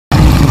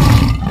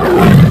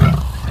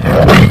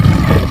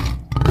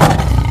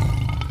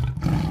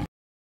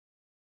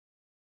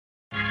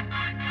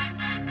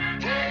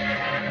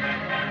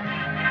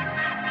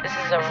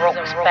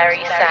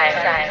Roxbury sound.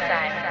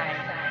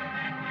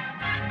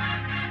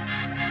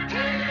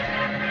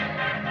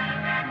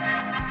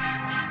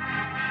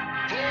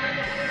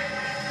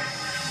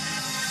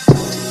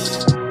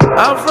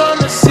 I'm from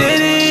the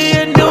city,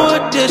 a new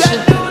edition.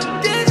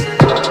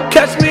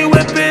 Catch me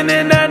whipping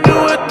in that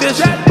new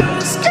edition.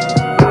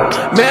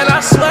 Man, I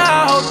swear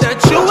I hope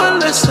that you will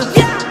listen.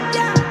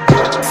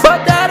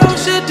 Fuck that old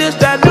shit, this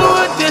that new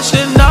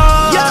edition.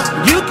 Nah,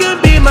 you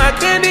can be my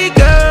candy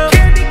girl.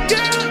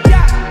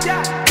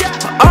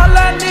 All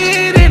I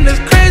need in this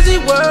crazy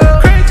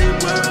world,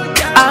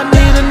 I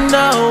need to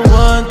know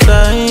one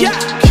thing.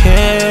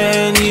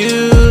 Can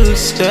you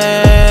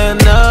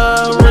stand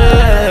the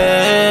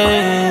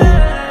rain?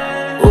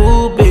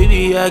 Ooh,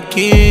 baby, I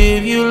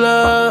give you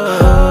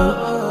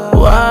love.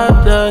 Why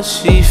does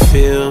she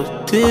feel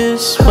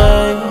this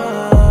way?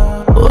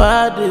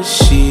 Why does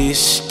she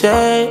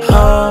stay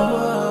on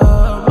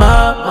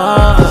my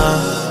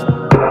mind?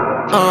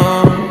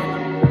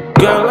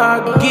 Girl, I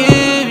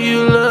give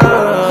you love.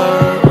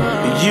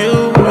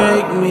 You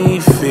make me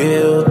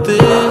feel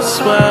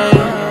this way,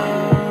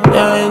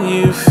 and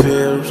you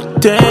feel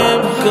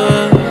damn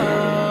good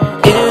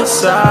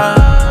inside.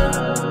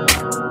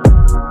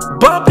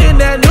 Bumping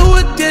that new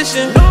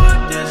edition,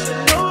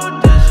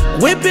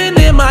 whipping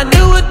in my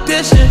new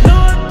edition.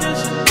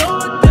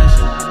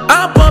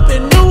 I'm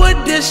bumping new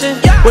edition.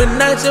 With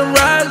nights and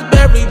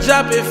Roxbury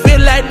dropping,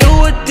 feel like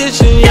new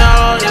edition,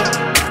 y'all.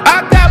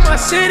 I got my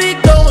city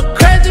going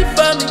crazy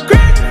for me.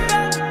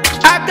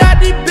 I got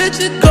these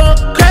bitches going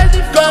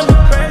crazy for me.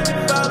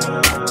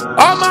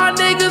 All my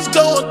niggas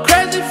going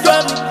crazy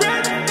for me.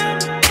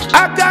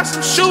 I got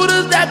some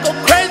shooters that go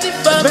crazy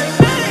for me.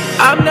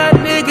 I'm that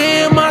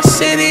nigga in my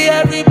city,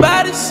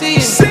 everybody see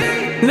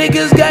it.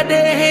 Niggas got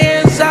their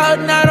hands out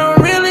and I don't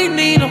really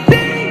need them.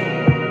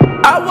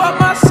 I walk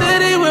my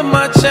city with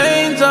my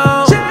chains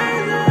on.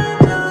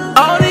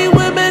 All these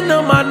women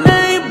know my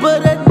name,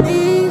 but I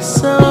need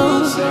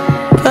somebody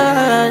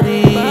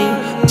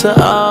to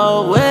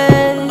always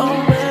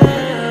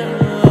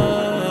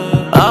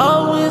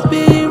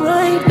be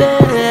right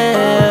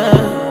there.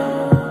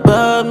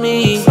 But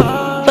me,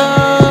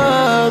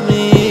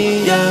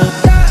 yeah.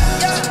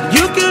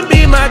 You can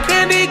be my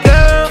candy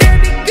girl.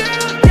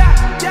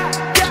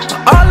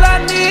 All I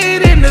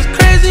need in this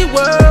crazy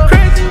world,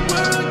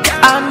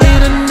 I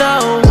need to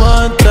know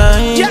one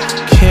thing.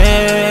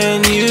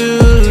 Can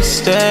you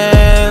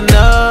stand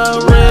the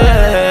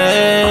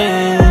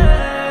rain?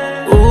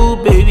 Ooh,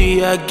 baby,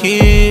 I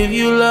give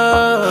you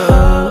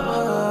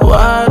love.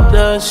 Why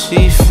does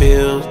she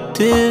feel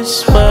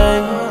this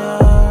way?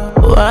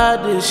 Why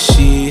does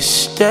she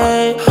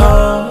stay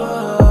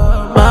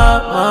on my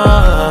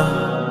mind?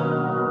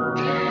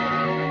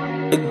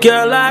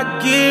 Girl, I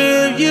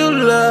give you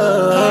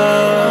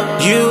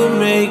love. You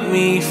make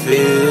me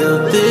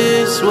feel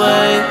this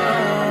way,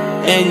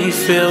 and you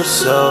feel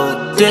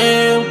so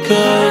damn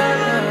good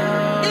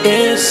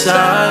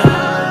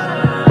inside.